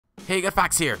Hey,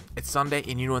 GutFoxx here. It's Sunday,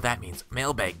 and you know what that means.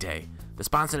 Mailbag day. The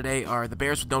sponsor today are the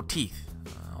bears with no teeth,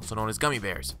 also known as gummy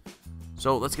bears.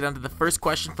 So let's get on to the first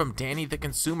question from Danny the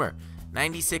Consumer.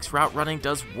 96 route running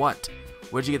does what?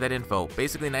 Where'd you get that info?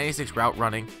 Basically, 96 route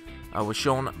running was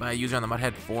shown by a user on the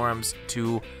Muthead forums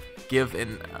to give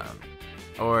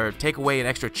or take away an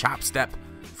extra chop step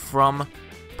from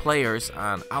players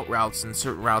on out routes and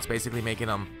certain routes, basically making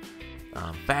them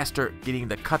faster getting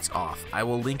the cuts off. I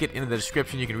will link it in the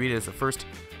description. You can read it as the first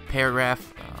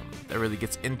paragraph that really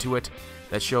gets into it,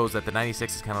 that shows that the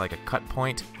 96 is kind of like a cut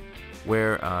point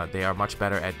where they are much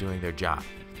better at doing their job.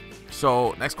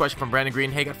 So next question from Brandon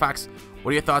Green. Hey GutFoxx,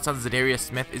 what are your thoughts on Zadarius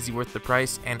Smith? Is he worth the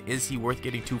price, and is he worth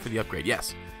getting 2 for the upgrade?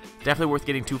 Yes, definitely worth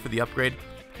getting 2 for the upgrade.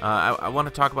 I want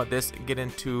to talk about this and get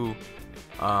into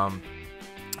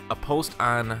a post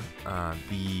on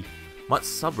the Mutt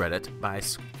subreddit by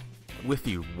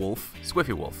Squiffy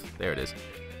Wolf, there it is.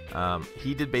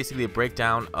 He did basically a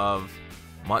breakdown of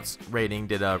Mutt's rating,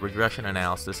 did a regression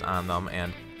analysis on them,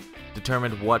 and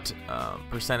determined what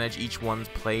percentage each one's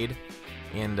played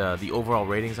and the overall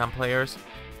ratings on players.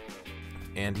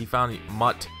 And he found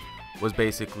Mutt was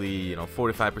basically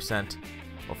 45%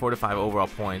 or 45 overall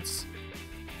points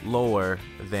lower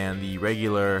than the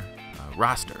regular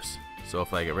rosters. So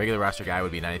if like a regular roster guy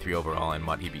would be 93 overall and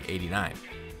Mutt he'd be 89.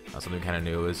 Something kind of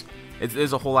new is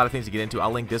there's a whole lot of things to get into. I'll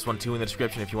link this one too in the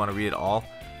description if you want to read it all.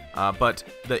 But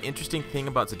the interesting thing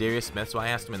about Zadarius Smith, so I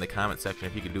asked him in the comment section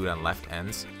if he could do it on left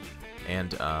ends,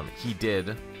 and he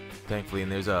did, thankfully.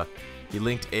 And he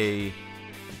linked a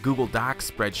Google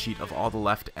Docs spreadsheet of all the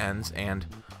left ends and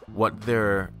what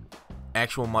their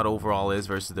actual Mutt overall is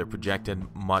versus their projected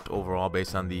Mutt overall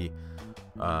based on the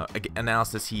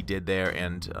analysis he did there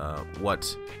and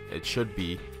what it should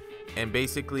be. And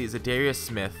basically, Zadarius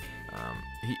Smith,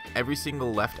 every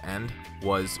single left end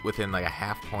was within like a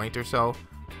half point or so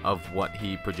of what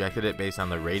he projected it based on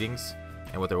the ratings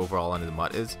and what their overall end of the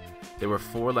Mutt is. There were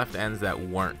 4 left ends that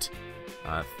weren't.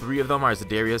 3 of them are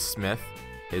Zadarius Smith,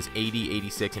 his 80,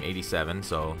 86, and 87,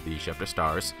 so the Schefter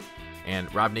Stars,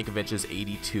 and Rob Ninkovich's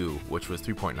 82, which was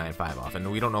 3.95 off.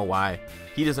 And we don't know why.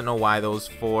 He doesn't know why those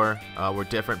 4 were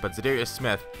different, but Zadarius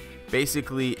Smith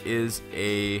basically is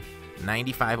a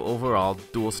 95 overall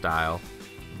dual style,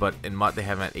 but in Mutt they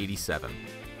have him at 87.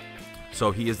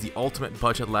 So he is the ultimate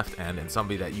budget left end and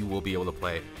somebody that you will be able to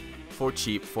play for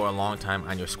cheap for a long time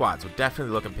on your squad. So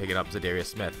definitely look and pick it up, Zadarius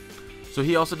Smith. So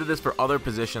he also did this for other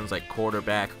positions like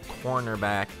quarterback,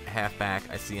 cornerback, halfback.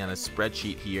 I see on his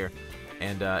spreadsheet here.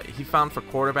 And he found for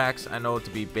quarterbacks, I know it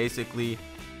to be basically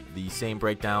the same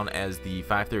breakdown as the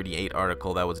 538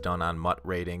 article that was done on Mutt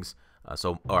ratings.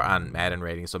 Or on Madden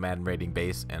ratings. So Madden rating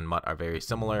base and Mutt are very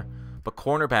similar. But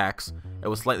cornerbacks, it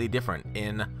was slightly different.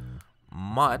 In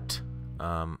Mutt,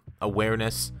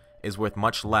 awareness is worth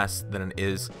much less than it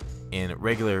is in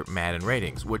regular Madden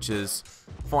ratings, which is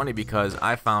funny because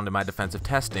I found in my defensive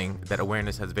testing that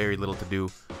awareness has very little to do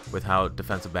with how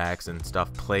defensive backs and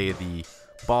stuff play the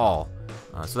ball.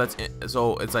 So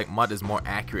it's like Mutt is more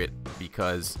accurate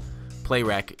because play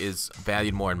rec is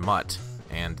valued more in Mutt,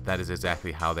 and that is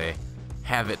exactly how they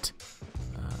have it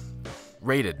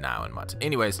rated now in Mutt.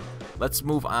 Anyways, let's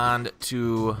move on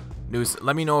to news.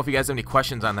 Let me know if you guys have any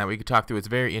questions on that we could talk through. It's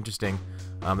very interesting.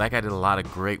 That guy did a lot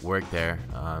of great work there,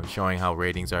 showing how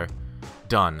ratings are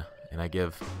done. And I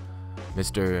give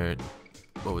Mr.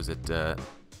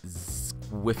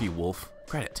 Squiffy Wolf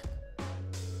credit.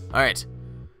 Alright,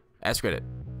 ask credit.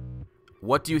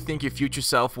 What do you think your future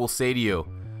self will say to you?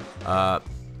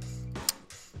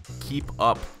 Keep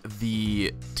up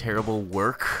the terrible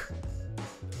work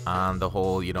on the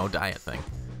whole, diet thing.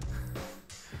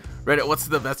 Reddit, what's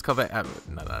the best comeback?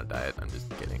 Not on a diet, I'm just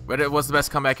kidding. Reddit, what's the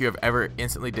best comeback you have ever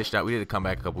instantly dished out? We did a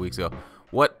comeback a couple weeks ago.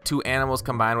 What 2 animals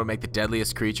combined would make the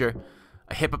deadliest creature?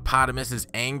 A hippopotamus's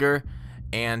anger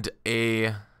and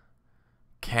a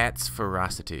cat's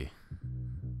ferocity.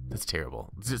 That's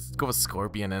terrible. Just go with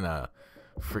scorpion and a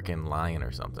freaking lion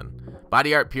or something.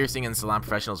 Body art, piercing, and salon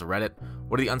professionals. Reddit,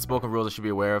 what are the unspoken rules I should be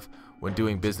aware of when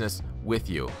doing business with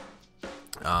you?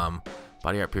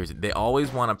 Body art, piercing. They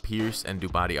always want to pierce and do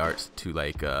body arts to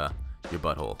like your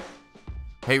butthole.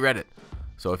 Hey Reddit,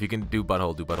 so if you can do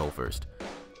butthole first.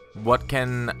 What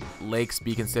can lakes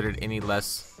be considered any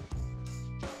less?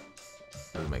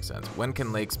 Doesn't make sense. When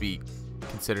can lakes be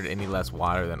considered any less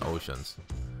water than oceans?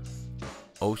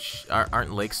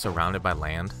 Aren't lakes surrounded by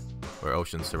land? Or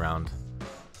oceans surround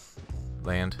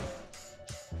land?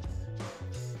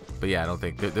 But yeah, I don't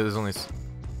think there's only.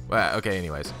 Well, okay.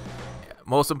 Anyways,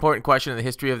 most important question in the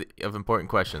history of important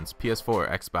questions: PS4,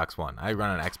 Xbox One. I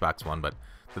run an Xbox One, but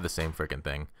they're the same freaking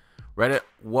thing. Reddit,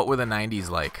 what were the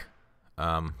 90s like?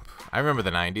 I remember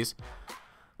the 90s.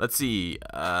 Let's see.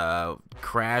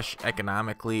 Crash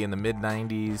economically in the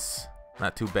mid-90s.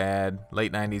 Not too bad.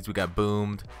 Late 90s, we got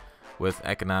boomed with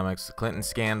economics. Clinton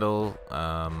scandal.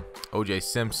 O.J.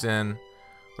 Simpson.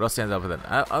 What else stands out with it?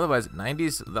 Otherwise,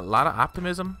 90s, a lot of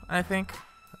optimism, I think,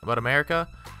 about America.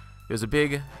 There was a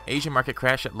big Asian market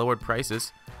crash that lowered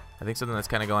prices. I think something that's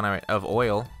kind of going on of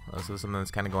oil. So something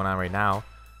that's kind of going on right now.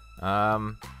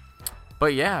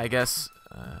 But yeah, I guess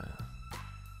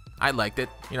I liked it.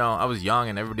 You know, I was young,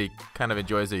 and everybody kind of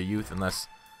enjoys their youth unless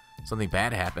something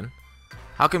bad happened.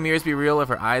 How can mirrors be real if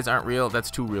her eyes aren't real?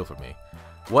 That's too real for me.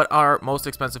 What are most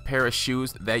expensive pair of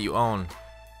shoes that you own?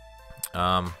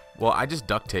 Well, I just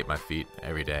duct tape my feet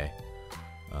every day.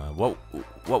 What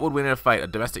would win in a fight, a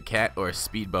domestic cat or a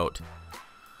speedboat?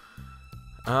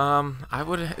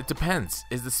 It depends.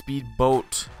 Is the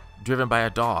speedboat driven by a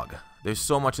dog? There's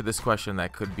so much of this question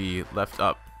that could be left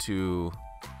up to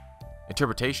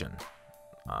interpretation.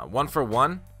 One for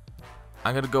one,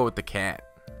 I'm gonna go with the cat.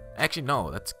 Actually, no,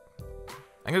 I'm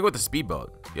gonna go with the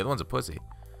speedboat. The other one's a pussy.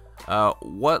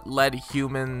 What led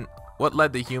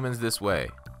the humans this way?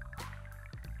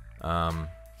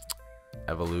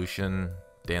 Evolution,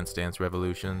 Dance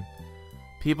Revolution.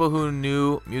 People who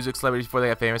knew music celebrities before they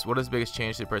got famous. What is the biggest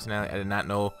change to their personality? I did not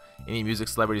know any music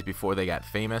celebrities before they got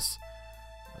famous.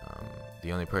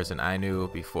 The only person I knew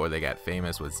before they got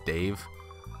famous was Dave,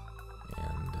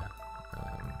 and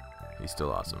he's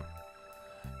still awesome.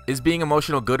 Is being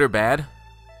emotional good or bad?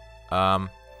 I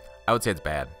would say it's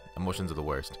bad. Emotions are the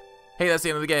worst. Hey, that's the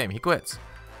end of the game. He quits.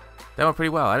 That went pretty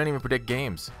well. I didn't even predict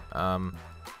games.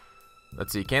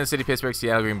 Let's see. Kansas City, Pittsburgh,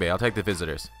 Seattle, Green Bay. I'll take the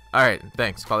visitors. All right.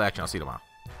 Thanks. Call to action. I'll see you tomorrow.